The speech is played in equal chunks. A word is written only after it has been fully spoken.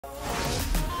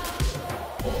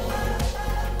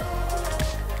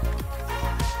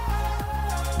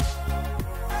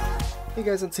Hey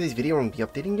guys, in today's video I'm going to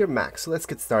be updating your Mac, so let's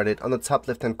get started. On the top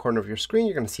left hand corner of your screen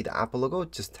you're going to see the Apple logo,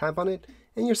 just tap on it,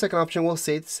 and your second option will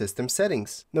say System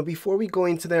Settings. Now before we go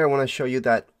into there I want to show you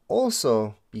that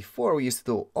also before we used to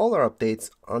do all our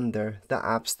updates under the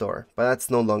App Store, but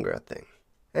that's no longer a thing.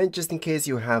 And just in case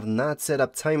you have not set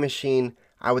up Time Machine,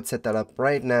 I would set that up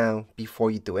right now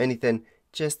before you do anything,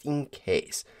 just in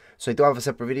case. So I do have a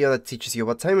separate video that teaches you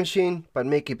about Time Machine, but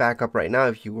make a backup right now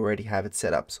if you already have it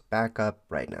set up, so backup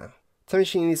right now. Time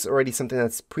Machine is already something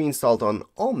that's pre-installed on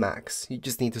all Macs. You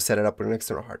just need to set it up with an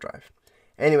external hard drive.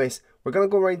 Anyways, we're going to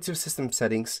go right into System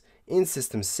Settings. In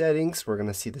System Settings, we're going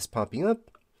to see this popping up.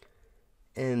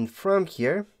 And from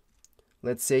here,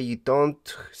 let's say you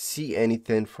don't see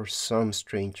anything for some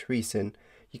strange reason.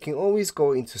 You can always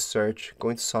go into Search, go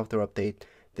into Software Update.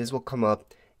 This will come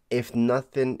up. If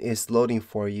nothing is loading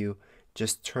for you,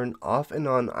 just turn off and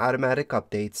on automatic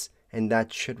updates, and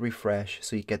that should refresh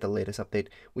so you get the latest update,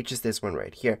 which is this one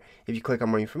right here. If you click on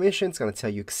more information, it's going to tell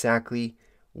you exactly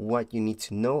what you need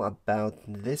to know about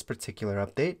this particular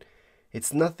update.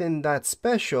 It's nothing that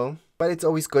special, but it's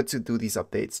always good to do these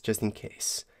updates just in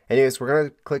case. Anyways, we're going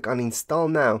to click on Install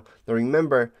Now. Now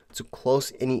remember to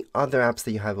close any other apps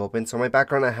that you have open. So in my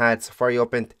background I had Safari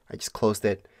opened. I just closed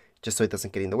it just so it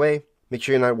doesn't get in the way. Make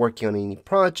sure you're not working on any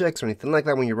projects or anything like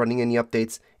that when you're running any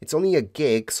updates. It's only a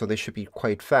gig, so they should be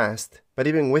quite fast. But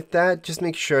even with that, just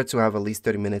make sure to have at least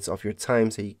 30 minutes of your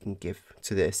time so you can give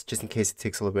to this, just in case it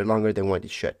takes a little bit longer than what it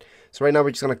should. So right now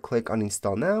we're just going to click on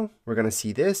Install Now. We're going to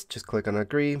see this, just click on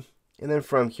Agree. And then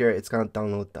from here, it's going to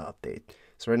download the update.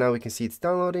 So right now we can see it's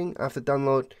downloading. After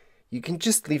download, you can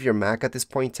just leave your Mac at this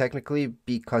point technically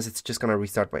because it's just going to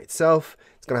restart by itself.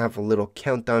 It's going to have a little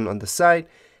countdown on the side.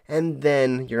 And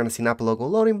then you're going to see an Apple logo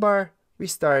loading bar,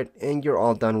 restart, and you're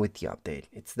all done with the update.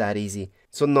 It's that easy.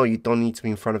 So no, you don't need to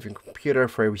be in front of your computer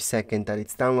for every second that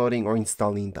it's downloading or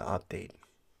installing the update.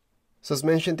 So as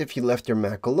mentioned, if you left your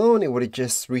Mac alone, it would have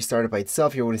just restarted by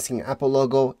itself. You would have seen Apple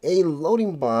logo, a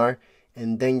loading bar,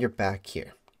 and then you're back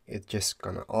here. It's just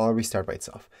going to all restart by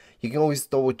itself. You can always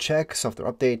double check software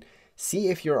update, see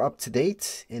if you're up to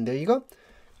date, and there you go.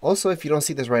 Also, if you don't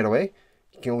see this right away,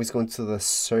 you can always go into the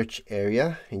search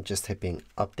area and just type in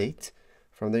update.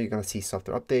 From there, you're going to see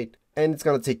software update, and it's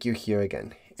going to take you here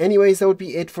again. Anyways, that would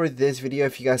be it for this video.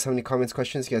 If you guys have any comments,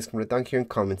 questions, you guys can put it down here in the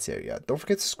comments area. Don't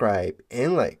forget to subscribe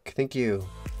and like. Thank you.